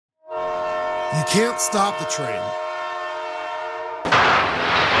You can't stop the train,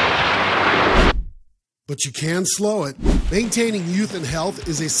 but you can slow it. Maintaining youth and health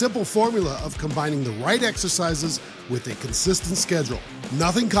is a simple formula of combining the right exercises with a consistent schedule.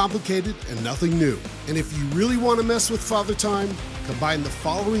 Nothing complicated and nothing new. And if you really want to mess with Father Time, combine the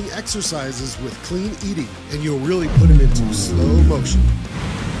following exercises with clean eating, and you'll really put them into slow motion.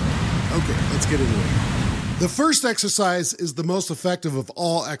 Okay, let's get into it. The first exercise is the most effective of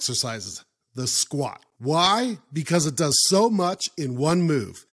all exercises, the squat. Why? Because it does so much in one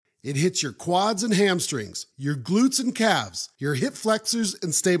move. It hits your quads and hamstrings, your glutes and calves, your hip flexors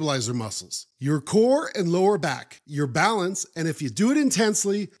and stabilizer muscles, your core and lower back, your balance, and if you do it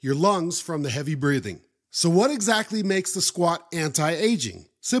intensely, your lungs from the heavy breathing. So what exactly makes the squat anti-aging?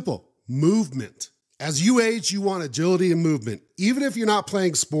 Simple, movement. As you age, you want agility and movement. Even if you're not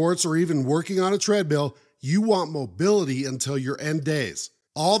playing sports or even working on a treadmill, you want mobility until your end days.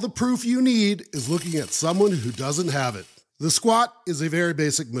 All the proof you need is looking at someone who doesn't have it. The squat is a very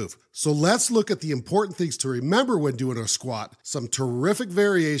basic move, so let's look at the important things to remember when doing a squat, some terrific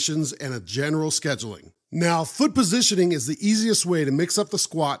variations, and a general scheduling. Now, foot positioning is the easiest way to mix up the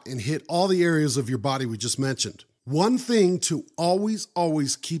squat and hit all the areas of your body we just mentioned. One thing to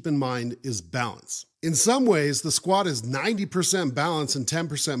always keep in mind is balance. In some ways, the squat is 90% balance and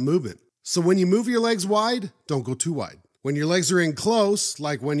 10% movement. So when you move your legs wide, don't go too wide. When your legs are in close,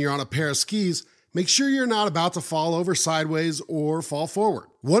 like when you're on a pair of skis, make sure you're not about to fall over sideways or fall forward.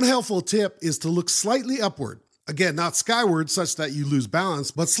 One helpful tip is to look slightly upward. Again, not skyward such that you lose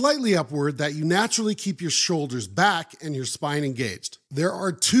balance, but slightly upward that you naturally keep your shoulders back and your spine engaged. There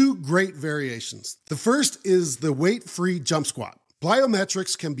are two great variations. The first is the weight-free jump squat.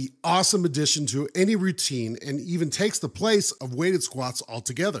 Plyometrics can be an awesome addition to any routine and even takes the place of weighted squats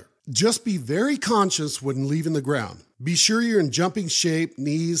altogether. Just be very conscious when leaving the ground. Be sure you're in jumping shape,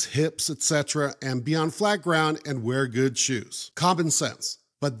 knees, hips, etc., and be on flat ground and wear good shoes. Common sense.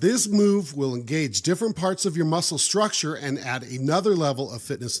 But this move will engage different parts of your muscle structure and add another level of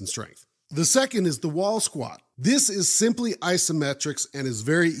fitness and strength. The second is the wall squat. This is simply isometrics and is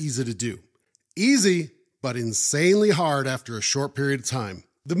very easy to do. Easy, but insanely hard after a short period of time.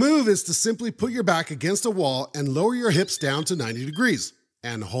 The move is to simply put your back against a wall and lower your hips down to 90 degrees.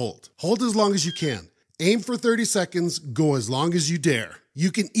 And hold. Hold as long as you can. Aim for 30 seconds, go as long as you dare.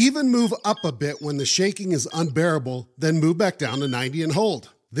 You can even move up a bit when the shaking is unbearable, then move back down to 90 and hold.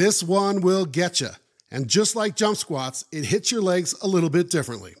 This one will get you. And just like jump squats, it hits your legs a little bit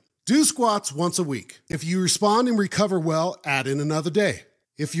differently. Do squats once a week. If you respond and recover well, add in another day.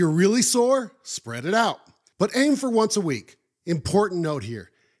 If you're really sore, spread it out. But aim for once a week. Important note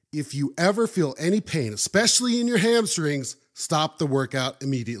here. If you ever feel any pain, especially in your hamstrings, stop the workout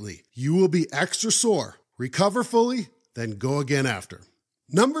immediately. You will be extra sore. Recover fully, then go again after.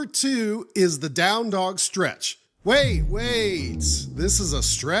 Number 2 is the down dog stretch. Wait, this is a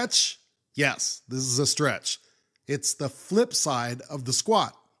stretch? Yes, this is a stretch. It's the flip side of the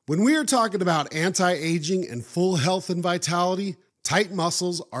squat. When we are talking about anti-aging and full health and vitality, tight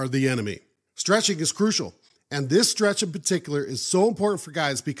muscles are the enemy. Stretching is crucial, and this stretch in particular is so important for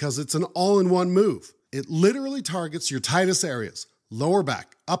guys because it's an all-in-one move. It literally targets your tightest areas: lower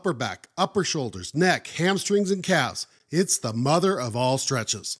back, upper shoulders, neck, hamstrings, and calves. It's the mother of all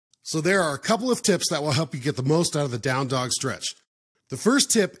stretches. So there are a couple of tips that will help you get the most out of the down dog stretch. The first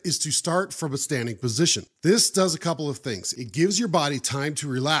tip is to start from a standing position. This does a couple of things. It gives your body time to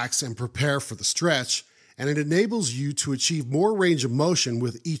relax and prepare for the stretch, and it enables you to achieve more range of motion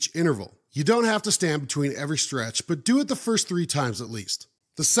with each interval. You don't have to stand between every stretch, but do it the first 3 times at least.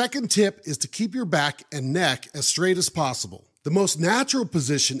 The second tip is to keep your back and neck as straight as possible. The most natural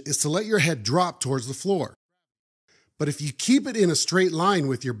position is to let your head drop towards the floor. But if you keep it in a straight line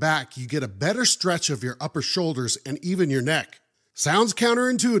with your back, you get a better stretch of your upper shoulders and even your neck. Sounds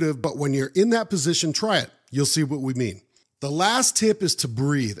counterintuitive, but when you're in that position, try it. You'll see what we mean. The last tip is to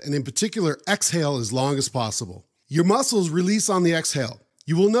breathe, and in particular, exhale as long as possible. Your muscles release on the exhale.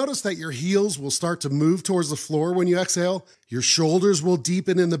 You will notice that your heels will start to move towards the floor when you exhale, your shoulders will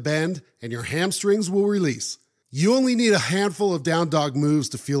deepen in the bend, and your hamstrings will release. You only need a handful of down dog moves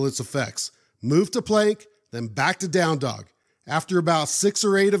to feel its effects. Move to plank, then back to down dog. After about 6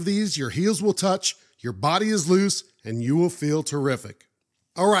 or 8 of these, your heels will touch, your body is loose, and you will feel terrific.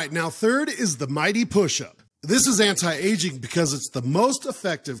 All right, now third is the mighty push-up. This is anti-aging because it's the most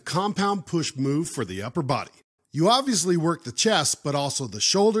effective compound push move for the upper body. You obviously work the chest, but also the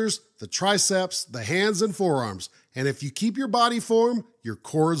shoulders, the triceps, the hands and forearms, and if you keep your body form, your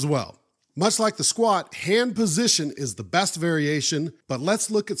core as well. Much like the squat, hand position is the best variation, but let's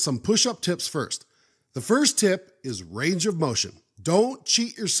look at some push-up tips first. The first tip is range of motion. Don't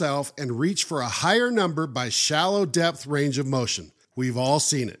cheat yourself and reach for a higher number by shallow depth range of motion. We've all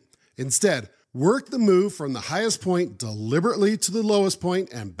seen it. Instead, work the move from the highest point deliberately to the lowest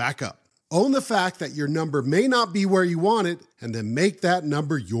point and back up. Own the fact that your number may not be where you want it, and then make that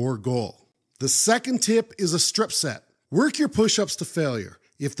number your goal. The second tip is a strip set. Work your push-ups to failure.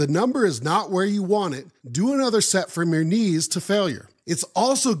 If the number is not where you want it, do another set from your knees to failure. It's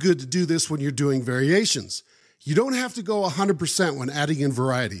also good to do this when you're doing variations. You don't have to go 100% when adding in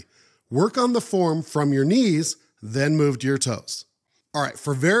variety. Work on the form from your knees, then move to your toes. All right,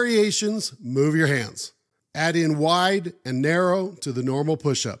 for variations, move your hands. Add in wide and narrow to the normal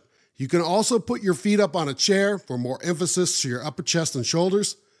push-up. You can also put your feet up on a chair for more emphasis to your upper chest and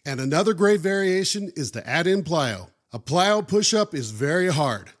shoulders. And another great variation is to add in plyo. A plyo push-up is very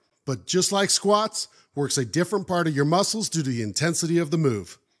hard, but just like squats, works a different part of your muscles due to the intensity of the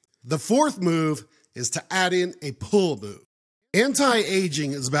move. The fourth move is to add in a pull move.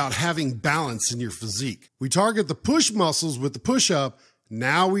 Anti-aging is about having balance in your physique. We target the push muscles with the push-up,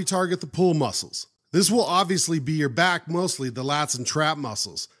 now we target the pull muscles. This will obviously be your back, mostly the lats and trap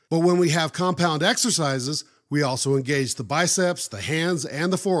muscles. But when we have compound exercises, we also engage the biceps, the hands,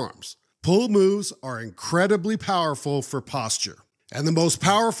 and the forearms. Pull moves are incredibly powerful for posture. And the most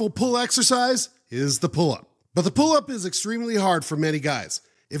powerful pull exercise is the pull-up. But the pull-up is extremely hard for many guys.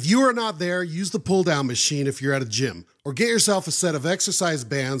 If you are not there, use the pull-down machine if you're at a gym, or get yourself a set of exercise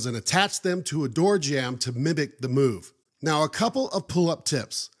bands and attach them to a door jamb to mimic the move. Now, a couple of pull-up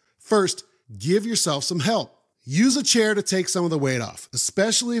tips. First, give yourself some help. Use a chair to take some of the weight off,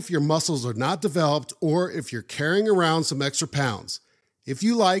 especially if your muscles are not developed or if you're carrying around some extra pounds. If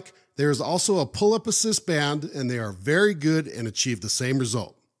you like, there is also a pull-up assist band, and they are very good and achieve the same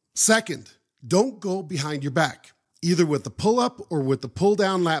result. Second, don't go behind your back, either with the pull-up or with the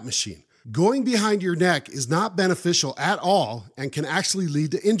pull-down lat machine. Going behind your neck is not beneficial at all and can actually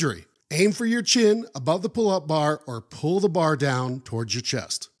lead to injury. Aim for your chin above the pull-up bar or pull the bar down towards your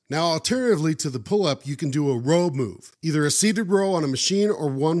chest. Now, alternatively to the pull-up, you can do a row move, either a seated row on a machine or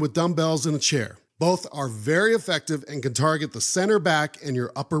one with dumbbells in a chair. Both are very effective and can target the center back and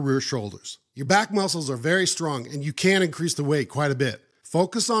your upper rear shoulders. Your back muscles are very strong and you can increase the weight quite a bit.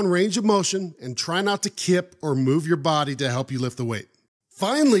 Focus on range of motion and try not to kip or move your body to help you lift the weight.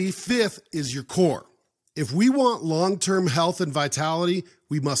 Finally, fifth is your core. If we want long-term health and vitality,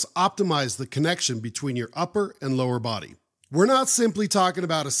 we must optimize the connection between your upper and lower body. We're not simply talking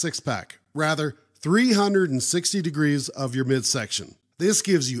about a six-pack, rather 360 degrees of your midsection. This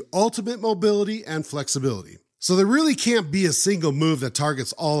gives you ultimate mobility and flexibility. So there really can't be a single move that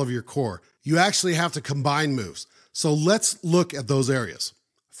targets all of your core. You actually have to combine moves. So let's look at those areas.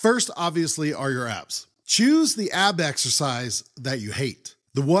 First, obviously, are your abs. Choose the ab exercise that you hate,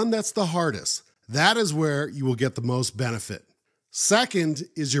 the one that's the hardest. That is where you will get the most benefit. Second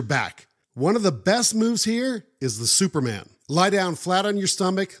is your back. One of the best moves here is the Superman. Lie down flat on your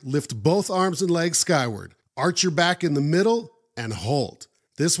stomach, lift both arms and legs skyward. Arch your back in the middle and hold.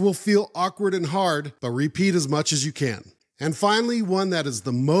 This will feel awkward and hard, but repeat as much as you can. And finally, one that is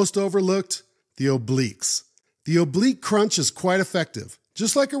the most overlooked, the obliques. The oblique crunch is quite effective,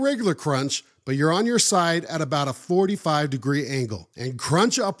 just like a regular crunch, but you're on your side at about a 45-degree angle and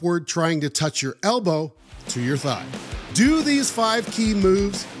crunch upward trying to touch your elbow to your thigh. Do these 5 key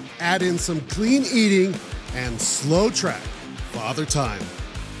moves, add in some clean eating, and slow track Father Time.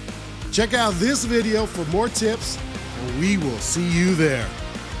 Check out this video for more tips, and we will see you there.